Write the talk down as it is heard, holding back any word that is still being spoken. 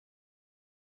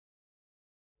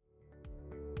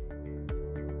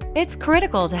It's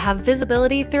critical to have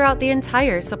visibility throughout the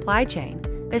entire supply chain,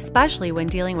 especially when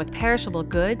dealing with perishable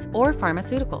goods or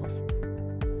pharmaceuticals.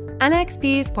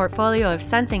 NXP's portfolio of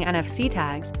sensing NFC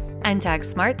tags, NTAG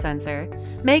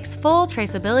SmartSensor, makes full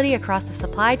traceability across the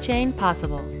supply chain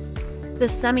possible. The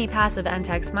semi-passive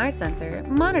NTAG SmartSensor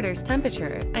monitors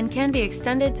temperature and can be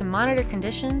extended to monitor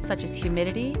conditions such as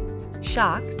humidity,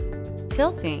 shocks,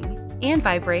 tilting, and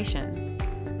vibration.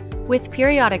 With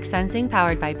periodic sensing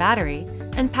powered by battery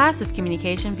and passive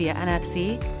communication via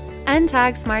NFC,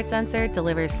 NTAG SmartSensor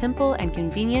delivers simple and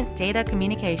convenient data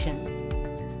communication.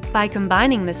 By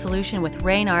combining the solution with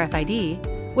RAIN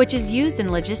RFID, which is used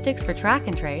in logistics for track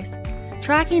and trace,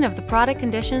 tracking of the product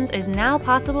conditions is now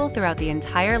possible throughout the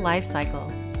entire life cycle.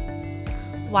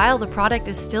 While the product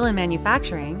is still in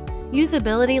manufacturing,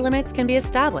 usability limits can be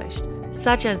established,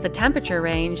 such as the temperature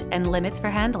range and limits for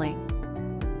handling.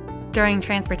 During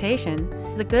transportation,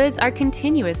 the goods are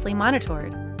continuously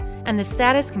monitored, and the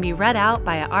status can be read out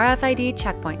by a RFID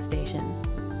checkpoint station.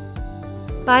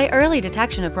 By early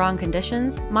detection of wrong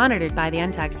conditions, monitored by the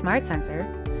NTAG SmartSensor,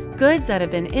 goods that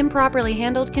have been improperly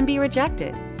handled can be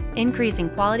rejected, increasing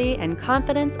quality and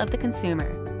confidence of the consumer.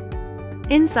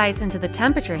 Insights into the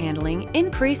temperature handling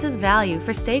increases value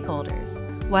for stakeholders,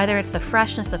 whether it's the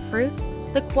freshness of fruits,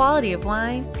 the quality of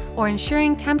wine, or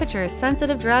ensuring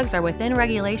temperature-sensitive drugs are within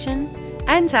regulation.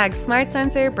 NTAG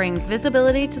SmartSensor brings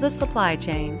visibility to the supply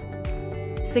chain.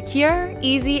 Secure,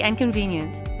 easy, and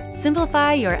convenient.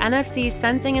 Simplify your NFC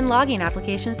sensing and logging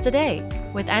applications today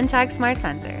with NTAG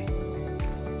SmartSensor.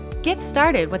 Get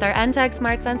started with our NTAG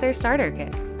SmartSensor Starter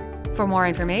Kit. For more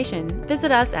information,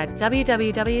 visit us at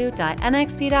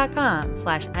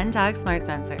www.nxp.com/NTAG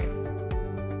SmartSensor.